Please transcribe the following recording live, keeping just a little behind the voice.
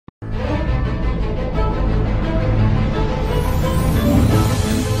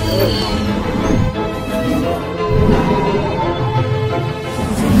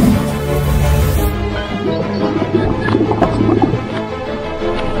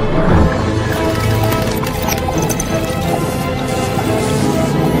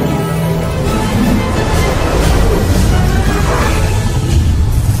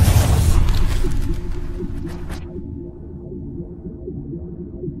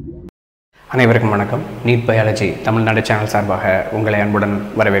அனைவருக்கும் வணக்கம். NEET biology Tamil Nadu channel சார்பாக உங்களை அன்புடன்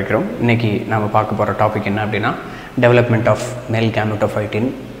வரவேற்கிறோம். இன்றைக்கி நாம் பார்க்க போகிற டாபிக் என்ன அப்படின்னா development of male gametophyte in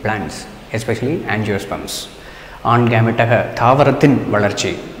plants, especially ஆஞ்சியோஸ்பர்ம்ஸ். ஆண் கேமெட்டக தாவரத்தின்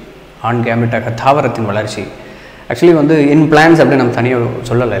வளர்ச்சி. ஆக்சுவலி இன் பிளான்ஸ் அப்படின்னு நம்ம தனியாக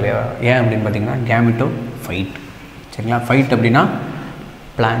சொல்லலை இல்லையா? ஏன் அப்படின்னு பார்த்தீங்கன்னா கேமெட்டோஃபைட். சரிங்களா? ஃபைட் அப்படின்னா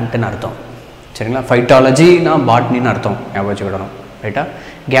பிளான்ட்டுன்னு அர்த்தம். சரிங்களா? ஃபைட்டாலஜினா பாட்னின்னு அர்த்தம், ஞாபகம் வச்சுக்கிடணும். ரைட்டா?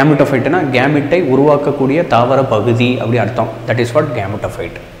 கேமெட்டோஃபைட்னா கேமெட்டை உருவாக்கக்கூடிய தாவர பகுதி அப்படி அர்த்தம். That is what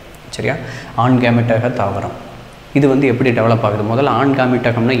gametophyte. சரியா? ஆண் கேமெட்டக தாவரம் இது எப்படி டெவலப் ஆகுது? முதல்ல ஆண்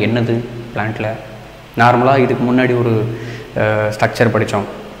கேமெட்டகம்னா என்னது பிளான்ட்டில்? நார்மலாக இதுக்கு முன்னாடி ஒரு ஸ்ட்ரக்சர் படித்தோம்,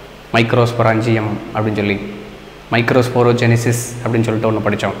 மைக்ரோஸ்பொராஞ்சியம் அப்படின்னு சொல்லி, மைக்ரோஸ்போரோஜெனிசிஸ் அப்படின்னு சொல்லிட்டு ஒன்று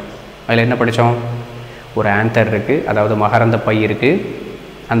படித்தோம். அதில் என்ன படித்தோம்? ஒரு ஆந்தர் இருக்குது, அதாவது மகரந்த பை இருக்குது.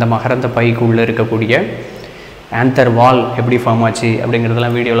 அந்த மகரந்த பைக்கு உள்ளே இருக்கக்கூடிய ஆந்தர் வால் எப்படி ஃபார்ம் ஆச்சு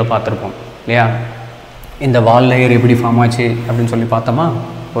அப்படிங்கிறதெல்லாம் வீடியோவில் பார்த்துருப்போம் இல்லையா? இந்த வால் லேயர் எப்படி ஃபார்ம் ஆச்சு அப்படின்னு சொல்லி பார்த்தோமா?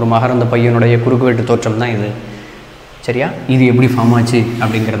 ஒரு மகரந்த பையனுடைய குறுக்குவெட்டு தோற்றம் தான் இது. சரியா? இது எப்படி ஃபார்ம் ஆச்சு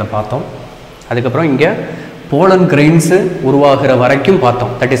அப்படிங்கிறத பார்த்தோம். அதுக்கப்புறம் இங்கே போலன் கிரெயின்ஸு உருவாகிற வரைக்கும்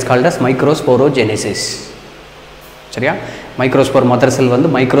பார்த்தோம். That is called as microsporogenesis. சரியா? மைக்ரோஸ்போர் மதர் செல்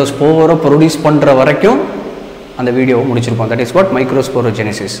மைக்ரோஸ்போரை ப்ரொடியூஸ் பண்ணுற வரைக்கும் அந்த வீடியோவை முடிச்சிருப்போம். That is what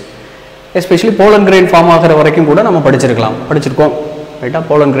microsporogenesis. Especially pollen grain form ஆகிற வரைக்கும் கூட நம்ம படிச்சிருக்கோம். ரைட்டா?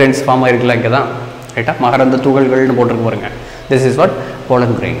 போலன் கிரெயின்ஸ் ஃபார்ம் ஆகிருக்கலாம் இங்கே தான். ரைட்டா? மகரந்த துகள்கள்னு போட்டிருக்கு பாருங்க. This is what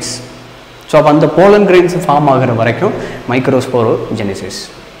pollen grains. So அப்போ அந்த போலன் கிரெயின்ஸ் ஃபார்ம் ஆகிற வரைக்கும் மைக்ரோஸ்போரோஜெனிசிஸ்.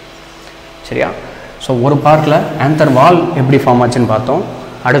 சரியா? ஸோ ஒரு பார்ட்டில் ஆந்தர் வால் எப்படி ஃபார்ம் ஆச்சுன்னு பார்த்தோம்.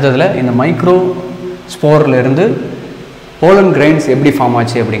 அடுத்ததில் இந்த மைக்ரோ ஸ்போர்லேருந்து போலன் கிரெயின்ஸ் எப்படி ஃபார்ம்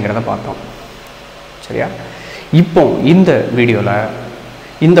ஆச்சு அப்படிங்கிறத பார்த்தோம். சரியா? இப்போ இந்த வீடியோவில்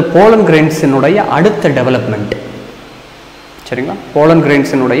இந்த போலன் கிரெயின்ஸினுடைய அடுத்த டெவலப்மெண்ட். சரிங்களா? Pollen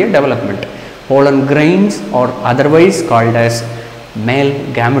கிரெயின்ஸினுடைய development. Pollen grains or otherwise called as மேல்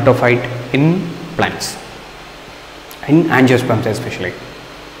கேமெட்டோஃபைட் இன் பிளான்ட்ஸ், இன் ஆஞ்சியோஸ்பர்ம்ஸ் எஸ்பெஷலி.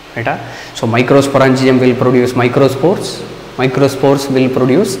 ரைட்டா? So microsporangium will produce microspores will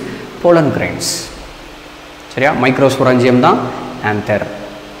produce pollen grains. சரியா? மைக்ரோஸ்பொராஞ்சியம் தான் ஆந்தர்.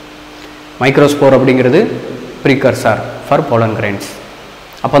 மைக்ரோஸ்போர் அப்படிங்கிறது ப்ரீகர்சர் ஃபார் போலன் கிரெயின்ஸ்.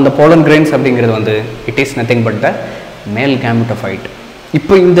 அப்போ அந்த போலன் கிரெயின்ஸ் அப்படிங்கிறது it is nothing but the மேல் gametophyte.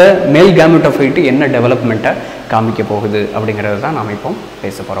 இப்போ இந்த மேல் கேமெட்டோஃபைட்டு என்ன டெவலப்மெண்ட்டை காமிக்க போகுது அப்படிங்கிறது தான் நாம் இப்போ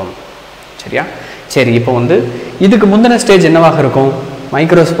பேச போகிறோம். சரியா? சரி, இப்போ இதுக்கு முந்தின ஸ்டேஜ் என்னவாக இருக்கும்?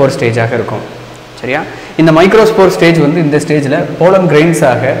 மைக்ரோஸ்போர் ஸ்டேஜாக இருக்கும். சரியா? இந்த மைக்ரோஸ்போர் ஸ்டேஜ் இந்த ஸ்டேஜில் போலன்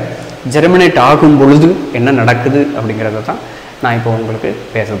கிரெயின்ஸாக ஜெர்மினேட் ஆகும் பொழுது என்ன நடக்குது அப்படிங்கிறத தான் நான் இப்போ உங்களுக்கு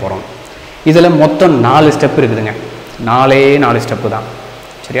பேச போகிறோம். இதில் மொத்தம் 4 ஸ்டெப் இருக்குதுங்க. 4 ஸ்டெப்பு தான்.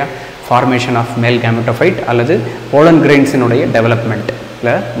 சரியா? ஃபார்மேஷன் ஆஃப் மேல் கேமெட்டோஃபைட் அல்லது போலன் கிரெயின்ஸினுடைய டெவலப்மெண்ட்டில்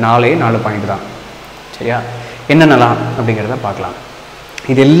 4 பாயிண்ட் தான். சரியா? என்னென்னலாம் அப்படிங்கிறத பார்க்கலாம்.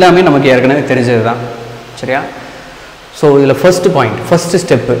 இது எல்லாமே நமக்கு ஏற்கனவே தெரிஞ்சது தான். சரியா? ஸோ இதில் ஃபஸ்ட்டு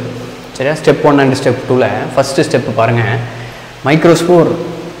ஸ்டெப்பு. சரியா? ஸ்டெப் 1 அண்ட் ஸ்டெப் 2ல் ஃபஸ்ட்டு ஸ்டெப்பு பாருங்கள். Microspore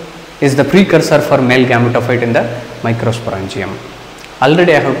is the precursor for male gametophyte in the microsporangium.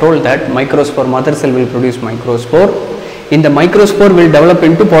 Already I have told that microspore mother cell will produce microspore. இந்த microspore will develop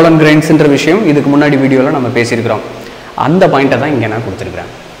into pollen grains என்ற விஷயம் இதுக்கு முன்னாடி வீடியோவில் நம்ம பேசியிருக்கிறோம். அந்த பாயிண்ட்டை தான் இங்கே நான் கொடுத்துருக்கிறேன்.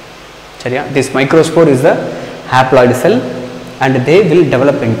 சரியா? this microspore is the haploid cell and they will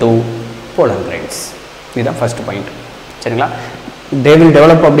develop into pollen grains. இதுதான் ஃபர்ஸ்ட் பாயிண்ட். சரிங்களா? they will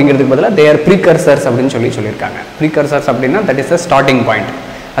develop அப்படிங்கிறதுக்கு பதிலாக they are precursors அப்படின்னு சொல்லியிருக்காங்க. precursors அப்படின்னா that is the starting point.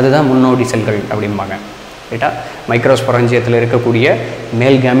 அதுதான் முன்னோடி செல்கள் அப்படிம்பாங்க. ரைட்டா? மைக்ரோஸ்பொராஞ்சியத்தில் இருக்கக்கூடிய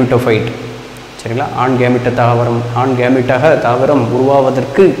மேல் கேமெட்டோஃபைட். சரிங்களா? ஆண் கேமெட்டக தாவரம்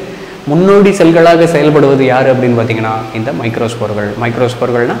உருவாவதற்கு முன்னோடி செல்களாக செயல்படுவது யார் அப்படின்னு பார்த்தீங்கன்னா இந்த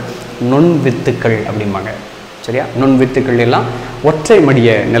மைக்ரோஸ்போர்கள்னால் நுண்வித்துக்கள் அப்படிம்பாங்க. சரியா? நுண்வித்துக்கள் எல்லாம் ஒற்றை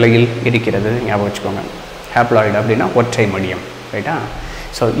மடிய நிலையில் இருக்கிறது, ஞாபகம் வச்சுக்கோங்க. ஹேப்ளாய்டு அப்படின்னா ஒற்றை மடியம். ரைட்டா?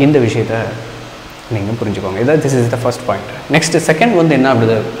 ஸோ இந்த விஷயத்தை நீங்கள் புரிஞ்சுக்கோங்க. இதான் this is the first point. Next second என்ன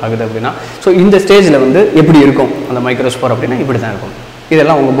ஆகுது அப்படின்னா, ஸோ இந்த ஸ்டேஜில் எப்படி இருக்கும் அந்த மைக்ரோஸ்போர் அப்படின்னா இப்படி தான் இருக்கும்.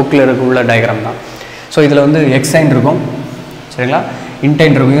 இதெல்லாம் உங்கள் புக்கில் உள்ள டயக்ராம் தான். ஸோ இதில் எக்ஸைன் இருக்கும். சரிங்களா?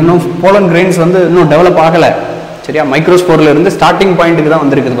 இன்டைன் இருக்கும். இன்னும் போலன் கிரெயின்ஸ் இன்னும் டெவலப் ஆகலை. சரியா? மைக்ரோஸ்போரில் இருந்து ஸ்டார்டிங் பாயிண்ட்டுக்கு தான்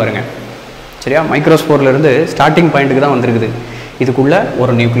வந்திருக்குது பாருங்கள். சரியா? மைக்ரோஸ்போரில் இருந்து ஸ்டார்டிங் பாயிண்ட்டுக்கு தான் வந்திருக்குது. இதுக்குள்ளே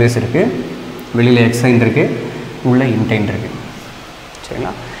ஒரு நியூக்ளியஸ் இருக்குது, வெளியில் எக்ஸைன் இருக்குது, உள்ளே இன்டைன் இருக்குது.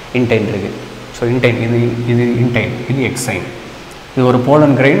 சரிங்களா? இன்டைன் இருக்குது. ஸோ இன்டைன் இது இன்டைன், இது எக்ஸைன். இது ஒரு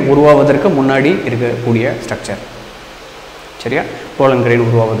போலன் கிரெயின் உருவாவதற்கு முன்னாடி இருக்கக்கூடிய ஸ்ட்ரக்சர். சரியா? போலன் கிரெயின்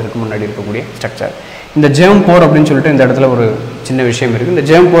உருவாவதற்கு முன்னாடி இருக்கக்கூடிய ஸ்ட்ரக்சர். இந்த ஜெர்ம் போர் அப்படின்னு சொல்லிட்டு இந்த இடத்துல ஒரு சின்ன விஷயம் இருக்குது. இந்த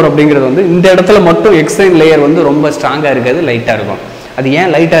ஜெர்ம் போர் அப்படிங்கிறது இந்த இடத்துல மட்டும் எக்ஸைன் லேயர் ரொம்ப ஸ்ட்ராங்காக இருக்காது, லைட்டாக இருக்கும். அது ஏன்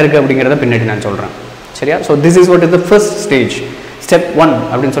லைட்டாக இருக்குது அப்படிங்கிறத பின்னாடி நான் சொல்கிறேன். சரியா? So this is what is the first stage, step 1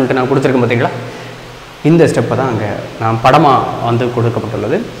 அப்படின்னு சொல்லிட்டு நான் கொடுத்துருக்கேன் பார்த்தீங்களா? இந்த ஸ்டெப்பை தான் அங்கே நான் படமாக வந்து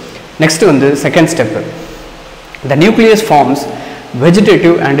கொடுக்கப்பட்டுள்ளது. நெக்ஸ்ட் வந்து second step, the nucleus forms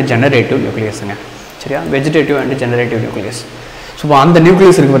vegetative and generative நியூக்ளியஸுங்க. சரியா? Vegetative and generative nucleus. So அந்த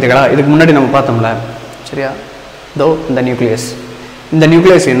நியூக்ளியஸ் இருக்குது பார்த்தீங்களா? இதுக்கு முன்னாடி நம்ம பார்த்தோம்ல. சரியா? தோ இந்த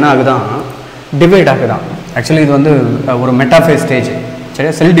நியூக்ளியஸ் என்ன ஆகுதான், டிவைட் ஆகுதான். ஆக்சுவலி இது வந்து ஒரு மெட்டாஃபேஸ் ஸ்டேஜ்.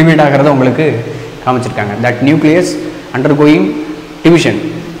 சரியா? செல் டிவைட் ஆகிறத உங்களுக்கு காமிச்சிருக்காங்க. That nucleus undergoing division.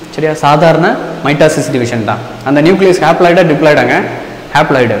 சரியா? சாதாரண மைட்டாசிஸ் டிவிஷன் தான். அந்த நியூக்ளியஸ் ஹேப்ளாய்டாக டிப்ளாய்டாங்க,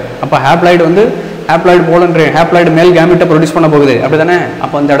 ஹேப்ளாய்டு. அப்போ ஹேப்ளாய்டு வந்து ஹேப்ளாய்டு போலன் கிரெயின், ஹேப்ளாய்டு மேல் கேமெட்டை ப்ரொடியூஸ் பண்ண போகுது, அப்படி தானே?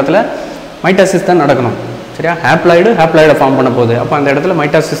 அப்போ அந்த இடத்துல மைட்டாசிஸ் தான் நடக்கணும். சரியா? ஹேப்ளாய்டை ஃபார்ம் பண்ண போகுது. அப்போ அந்த இடத்துல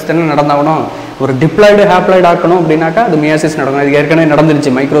மைட்டாசிஸ் தானே நடந்தாகணும். ஒரு டிப்ளாய்டு ஹேப்ளாய்டு ஆக்கணும் அப்படின்னாக்கா அது மியாசிஸ் நடக்கணும். இது ஏற்கனவே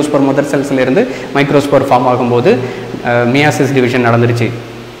நடந்துருச்சு. மைக்ரோஸ்போர் மதர் செல்ஸ்லேருந்து மைக்ரோஸ்போர் ஃபார்ம் ஆகும்போது மியாசிஸ் டிவிஷன் நடந்துருச்சு.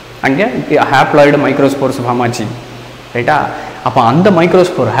 அங்கே ஹேப்ளாய்டு மைக்ரோஸ்போர்ஸ் ஃபார்ம் ஆச்சு. ரைட்டா? அப்போ அந்த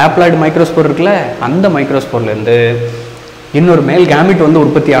மைக்ரோஸ்போர், ஹேப்ளாய்டு மைக்ரோஸ்போர் இருக்குல்ல, அந்த மைக்ரோஸ்போர்லேருந்து இன்னொரு மேல் கேமிட் வந்து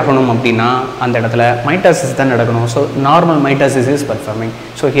உற்பத்தி ஆகணும் அப்படின்னா அந்த இடத்துல மைட்டாசிஸ் தான் நடக்கணும். So normal mitosis is performing.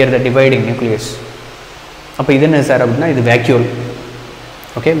 So here the dividing nucleus. அப்போ இது என்ன சார் அப்படின்னா, இது vacuole.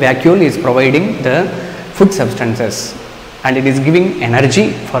 Okay, vacuole is providing the food substances and it is giving energy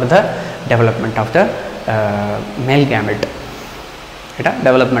for the development of the மேல் கேமிட். ரைட்டா?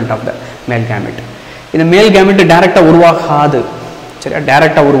 Development of the மேல் gamete. இந்த மேல் கேமிட் டைரெக்டாக உருவாகாது. சரியா?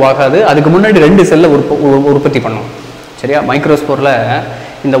 டைரெக்டாக உருவாகாது. அதுக்கு முன்னாடி 2 செல்லை உற்பத்தி பண்ணும். சரியா? மைக்ரோஸ்போரில்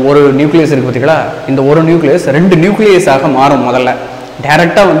இந்த ஒரு நியூக்ளியஸ் இருக்குது பார்த்தீங்களா? இந்த ஒரு நியூக்ளியஸ் 2 நியூக்ளியஸாக மாறும். முதல்ல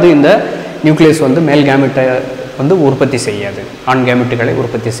டைரெக்டாக வந்து இந்த நியூக்ளியஸ் வந்து மேல் கேமிட்டை வந்து உற்பத்தி செய்யாது, ஆண் கேமிட்டுகளை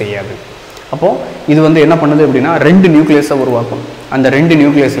உற்பத்தி செய்யாது. அப்போது இது வந்து என்ன பண்ணுது அப்படின்னா 2 நியூக்ளியஸை உருவாக்கும். அந்த 2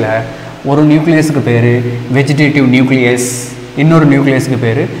 நியூக்ளியஸில் ஒரு நியூக்ளியஸுக்கு பேர் வெஜிடேட்டிவ் நியூக்ளியஸ், இன்னொரு நியூக்ளியஸுக்கு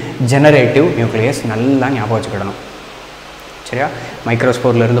பேர் ஜெனரேட்டிவ் நியூக்ளியஸ். நல்லா ஞாபகம் வச்சுக்கிடணும். சரியா?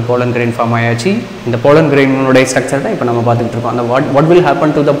 மைக்ரோஸ்போர்லேருந்து போலன் கிரெயின் ஃபார்ம் ஆயாச்சு. இந்த போலன் கிரெயினுடைய ஸ்ட்ரக்சர் தான் இப்போ நம்ம பார்த்துக்கிட்டு இருக்கோம். அந்த what will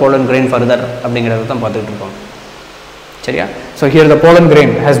happen to the pollen grain further அப்படிங்கிறத தான் பார்த்துக்கிட்டு இருக்கோம். சரியா? So here the pollen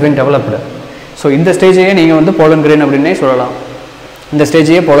grain has been developed. So இந்த ஸ்டேஜையே நீங்கள் வந்து போலன் கிரெயின் அப்படின்னே சொல்லலாம். இந்த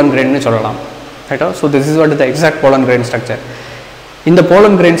ஸ்டேஜையே போலன் கிரெயின்னு சொல்லலாம். ரைட்டா? So this is what the exact pollen grain structure. இந்த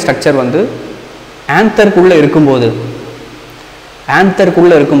போலன் கிரெயின் ஸ்ட்ரக்சர் வந்து ஆந்தருக்குள்ளே இருக்கும்போது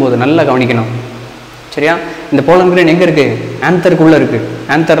நல்லா கவனிக்கணும். சரியா? இந்த போலன் கிரெயின் எங்கே இருக்குது? ஆந்தருக்குள்ளே இருக்குது.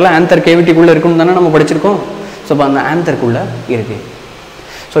 ஆந்தர் கேவிட்டிக்குள்ளே இருக்குன்னு தானே நம்ம படிச்சிருக்கோம். ஸோ இப்போ அந்த ஆந்தருக்குள்ளே இருக்குது.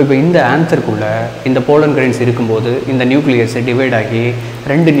 ஸோ இப்போ இந்த ஆந்தருக்குள்ளே இந்த போலன் கிரெயின்ஸ் இருக்கும்போது இந்த நியூக்ளியஸ் டிவைட் ஆகி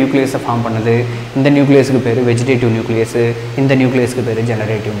 2 நியூக்ளியஸை ஃபார்ம் பண்ணுது. இந்த நியூக்ளியஸுக்கு பேர் வெஜிடேட்டிவ் நியூக்ளியஸு, இந்த நியூக்ளியஸுக்கு பேர்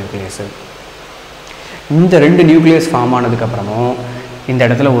ஜெனரேட்டிவ் நியூக்ளியஸு. இந்த 2 நியூக்ளியஸ் ஃபார்ம் ஆனதுக்கப்புறமும் இந்த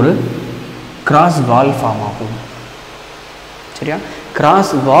இடத்துல ஒரு கிராஸ் வால் ஃபார்ம் ஆகும். சரியா?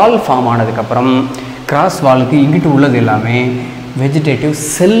 கிராஸ் வால் ஃபார்ம் ஆனதுக்கப்புறம் கிராஸ் வாலுக்கு இங்கிட்டு உள்ளது எல்லாமே வெஜிடேட்டிவ்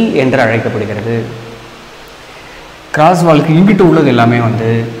செல் என்று அழைக்கப்படுகிறது. கிராஸ் வாலுக்கு இங்கிட்டு உள்ளது எல்லாமே வந்து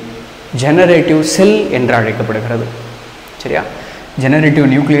ஜெனரேட்டிவ் செல் என்று அழைக்கப்படுகிறது. சரியா? ஜெனரேட்டிவ்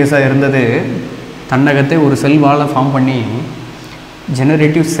நியூக்ளியஸாக இருந்தது தன்னகத்தை ஒரு செல் வாலை ஃபார்ம் பண்ணி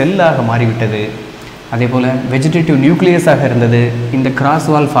ஜெனரேட்டிவ் செல்லாக மாறிவிட்டது. அதே போல் வெஜிடேட்டிவ் நியூக்ளியஸாக இருந்தது இந்த கிராஸ்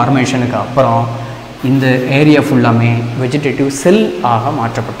வால் ஃபார்மேஷனுக்கு அப்புறம் இந்த ஏரியா ஃபுல்லாமே வெஜிடேட்டிவ் செல் ஆக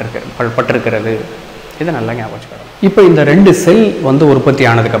மாற்றப்பட்டிருக்கிறது. இதை நல்லா ஞாபகம் வச்சுக்கணும். இப்போ இந்த 2 செல் வந்து உற்பத்தி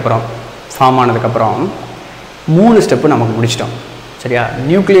ஆனதுக்கப்புறம் ஃபார்ம் ஆனதுக்கப்புறம் 3 ஸ்டெப்பு நமக்கு முடிச்சிட்டோம். சரியா?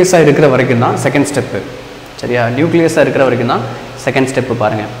 நியூக்ளியஸாக இருக்கிற வரைக்கும் தான் செகண்ட் ஸ்டெப்பு. சரியா? நியூக்ளியஸாக இருக்கிற வரைக்கும் தான் செகண்ட் ஸ்டெப்பு.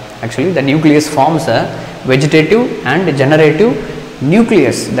 பாருங்கள், actually the nucleus forms a vegetative and generative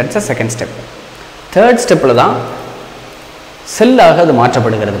nucleus. That's a second step. Third ஸ்டெப்பில் தான் செல்லாக அது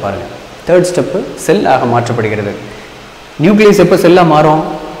மாற்றப்படுகிறது. பாருங்கள், தேர்ட் ஸ்டெப்பு செல்லாக மாற்றப்படுகிறது. நியூக்ளியஸ் எப்போ செல்லாக மாறும்?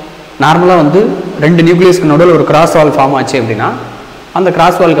 நார்மலாக வந்து 2 நியூக்ளியஸ்க்கு நடுவில் ஒரு கிராஸ் வால் ஃபார்ம் ஆச்சு அப்படின்னா அந்த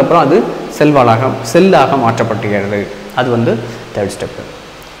கிராஸ் வாலுக்கு அப்புறம் அது செல்லாக மாற்றப்படுகிறது. அது வந்து தேர்ட் ஸ்டெப்பு.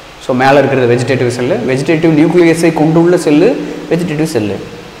 ஸோ மேலே இருக்கிறது வெஜிடேட்டிவ் செல்லு, வெஜிடேட்டிவ் நியூக்ளியஸை கொண்டுள்ள செல்லு வெஜிடேட்டிவ் செல்லு.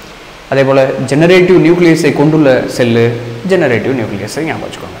 அதே போல் ஜெனரேட்டிவ் நியூக்ளியஸை கொண்டுள்ள செல்லு ஜெனரேட்டிவ் நியூக்ளியஸை ஞாபகம்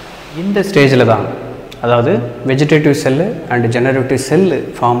வச்சுக்கோங்க. இந்த ஸ்டேஜில் தான், அதாவது vegetative cell and generative cell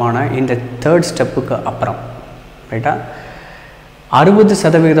form ஆன இந்த தேர்ட் ஸ்டெப்புக்கு அப்புறம் ரைட்டா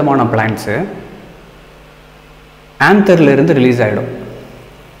 60% பிளான்ட்ஸு ஆந்தர்லேருந்து ரிலீஸ் ஆகிடும்.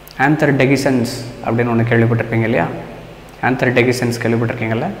 ஆந்தர் டெகிசன்ஸ் அப்படின்னு ஒன்று கேள்விப்பட்டிருப்பீங்க இல்லையா? ஆந்தர் டெகிசன்ஸ்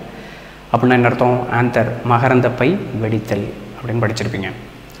கேள்விப்பட்டிருக்கீங்கள்ல? அப்படின்னா என்ன அர்த்தம்? ஆந்தர் மகரந்த பை வெடித்தல் அப்படின்னு படிச்சிருப்பீங்க.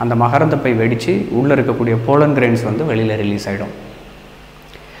 அந்த மகரந்த பை வெடித்து உள்ளே இருக்கக்கூடிய போலன் கிரெயின்ஸ் வந்து வெளியில் ரிலீஸ் ஆகிடும்.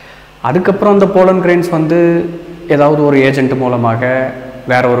 அதுக்கப்புறம் அந்த போலன் கிரெயின்ஸ் வந்து ஏதாவது ஒரு ஏஜென்ட் மூலமாக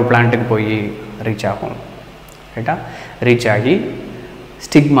வேறு ஒரு பிளான்ட்டுக்கு போய் ரீச் ஆகும். ரைட்டா? ரீச் ஆகி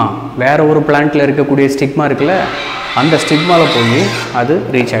ஸ்டிக்மா, வேறு ஒரு பிளான்ட்டில் இருக்கக்கூடிய ஸ்டிக்மா இருக்குல்ல, அந்த ஸ்டிக்மாவில் போய் அது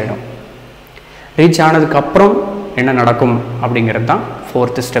ரீச் ஆகிடும். ரீச் ஆனதுக்கப்புறம் என்ன நடக்கும் அப்படிங்கிறது தான்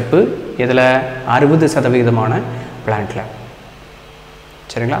 4th ஸ்டெப்பு. இதில் 60% பிளான்ட்டில்.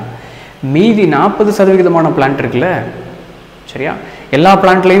 சரிங்களா? மீதி 40% பிளான்ட் இருக்குல்ல, சரியா, எல்லா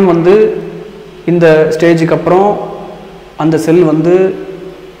பிளான்ட்லேயும் வந்து இந்த ஸ்டேஜுக்கு அப்புறம் அந்த செல் வந்து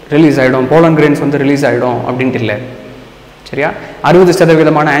ரிலீஸ் ஆகிடும், போலன் கிரெயின்ஸ் வந்து ரிலீஸ் ஆகிடும் அப்படின்ட்டு இல்லை. சரியா?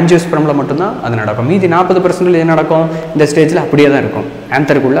 60% ஆஞ்சியோஸ்பெர்மில் மட்டும்தான் அது நடக்கும். மீதி 40% என்ன நடக்கும்? இந்த ஸ்டேஜில் அப்படியே தான் இருக்கும்,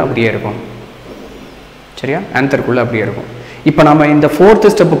 ஆந்தருக்குள்ளே அப்படியே இருக்கும். சரியா? ஆந்தருக்குள்ளே அப்படியே இருக்கும். இப்போ நம்ம இந்த 4th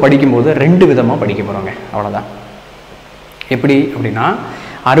ஸ்டெப்பு படிக்கும்போது 2 விதமாக படிக்க போகிறோங்க, அவ்வளோதான். எப்படி அப்படின்னா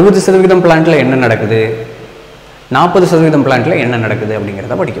 60% பிளான்ட்டில் என்ன நடக்குது, 40% பிளான்ட்டில் என்ன நடக்குது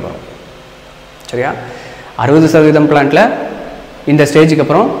அப்படிங்கிறத படிக்க போகிறோம். சரியா? 60% பிளான்ட்டில் இந்த ஸ்டேஜுக்கு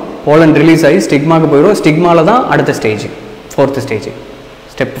அப்புறம் போலன் ரிலீஸ் ஆகி ஸ்டிக்மாவுக்கு போயிடும். ஸ்டிக்மாவில் தான் அடுத்த ஸ்டேஜ், 4th ஸ்டேஜ்,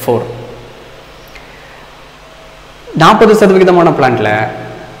 ஸ்டெப் 4. 40% பிளான்ட்டில்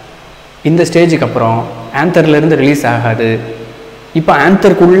இந்த ஸ்டேஜுக்கு அப்புறம் ஆந்தர்லேருந்து ரிலீஸ் ஆகாது. இப்போ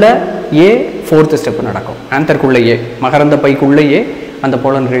ஆந்தருக்குள்ளே 4th ஸ்டெப்பு நடக்கும். ஆந்தருக்குள்ளேயே, மகரந்த பைக்குள்ளேயே அந்த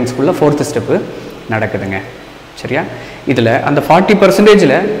போலன் கிரெயின்ஸ்குள்ளே 4th ஸ்டெப்பு நடக்குதுங்க. சரியா? இதில் அந்த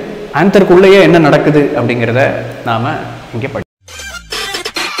 40%ல் ஆந்தருக்குள்ளேயே என்ன நடக்குது அப்படிங்கிறத நாம் இங்கே